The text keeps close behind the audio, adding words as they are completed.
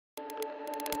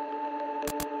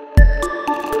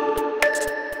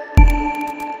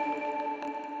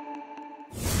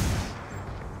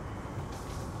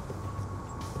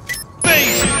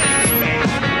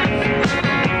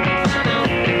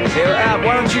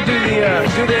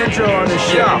you do the intro on this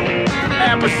shit?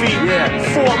 Apathy, Yeah.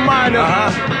 Fort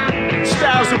Minor,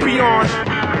 Styles and Beyond,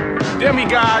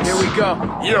 Demigods. Here we go.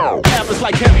 Yo, rappers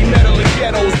like heavy metal and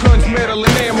ghettos, guns, metal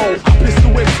and ammo. I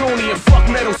pistol whip Tony and fuck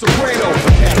metal soprano.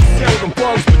 Tell them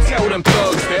bugs, but tell them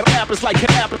thugs. They're rappers like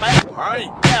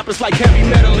rappers like heavy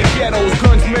metal and ghettos,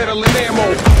 guns, metal and ammo.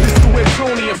 I pistol whip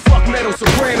Tony and fuck metal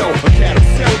soprano.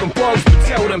 Tell them bugs, but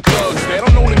tell them thugs. They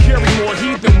don't know to carry more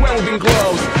heat than welding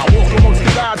gloves. I walk amongst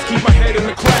the gods, keep my head in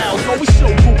the clouds. Always show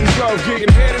groupies love, getting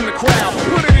head in the crowd.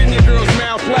 Put it in your girl's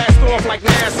mouth, blast off like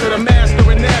NASA. The master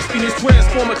of nastiness,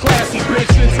 transform a classy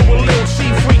bitch into a little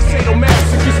cheap freak,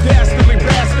 sadomasochist, dastardly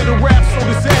bastard. A rap so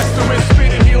disastrous,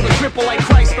 spit and heal the cripple like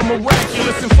Christ. I'm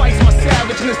miraculous and fights my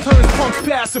savageness, turns punks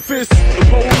pacifists. The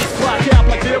police clock out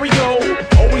like there we go.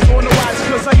 Always on the watch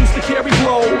cause I used to carry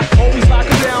blow. Always lock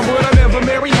them down but I never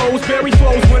marry hoes. Bury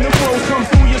flows when the flows come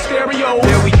through your stereo.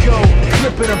 There we go.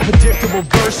 Flipping unpredictable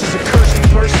verses, a curse to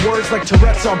burst words like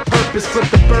Tourette's on purpose. Flip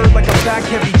the bird like a back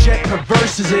heavy jet,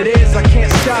 perverse as it is. I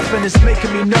can't stop and it's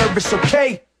making me nervous,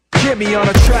 okay? Get me on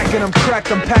a track and I'm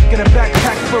cracked. I'm packing a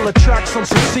backpack full of tracks on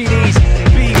some CDs.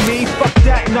 Be me, fuck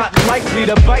that, not likely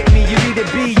to bite me. You need to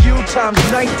be you times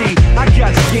 90. I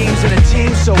got schemes and a team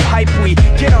so hype we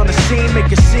get on the scene, make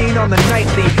a scene on the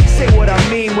nightly. Say what I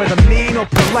mean, whether mean or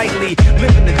politely.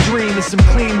 Living the dream in some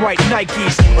clean white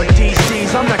Nikes or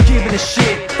DCs. I'm not giving a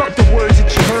shit. Fuck the words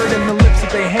that you heard and the lips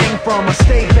that they hang from. I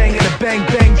stay banging the bang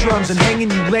bang drums and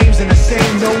hanging you lames in the same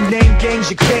no-name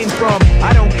gangs you came from.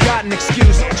 I don't got an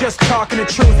excuse, just talking the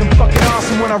truth and fucking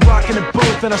awesome when I rock in the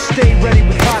booth. And I stay ready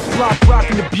with hot block,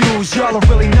 rocking the views. Y'all are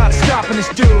really not stopping this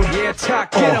dude. Yeah,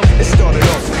 talk, get him. It started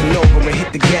off looking over and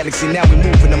hit the galaxy. Now we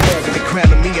moving America, they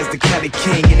crowning me as the Cali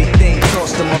King. Anything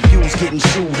tossed on my views, getting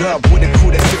chewed up with a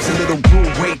crew that sips a little brew,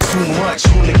 way too much.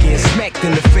 Hooligans smacked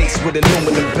in the face with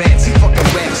aluminum bats. He fucking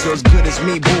rap so as good as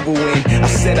me, boo-booing. I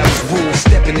said I was rude,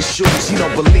 step in the shoes. You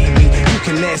don't believe me, you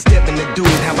can ask Devin the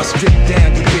dude how I strip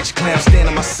down. You bitch clowns stand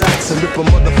on my sides and rip a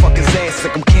motherfucker's ass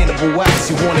like I'm Cannibal Wax.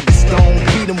 You wanna get stoned?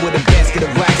 Beat him with a basket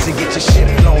of rocks and get your shit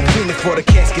blown. Feeling for the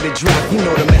casket to drop. You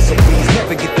know the SOBs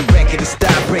never get the racket to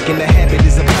stop. Breaking the habit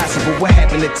is impossible. What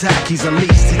happened to Doc? He's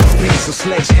unleashed to the beast. So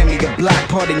sledgehammer your block,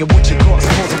 partying with your cars,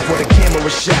 posing for the camera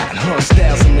shot.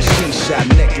 Styles of machine shot,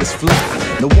 necklace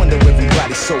fly. No wonder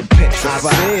everybody's so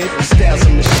petrified. Styles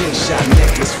of machine shot,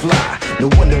 necklace fly. No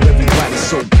wonder everybody's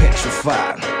so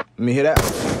petrified. Let me hear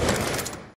that.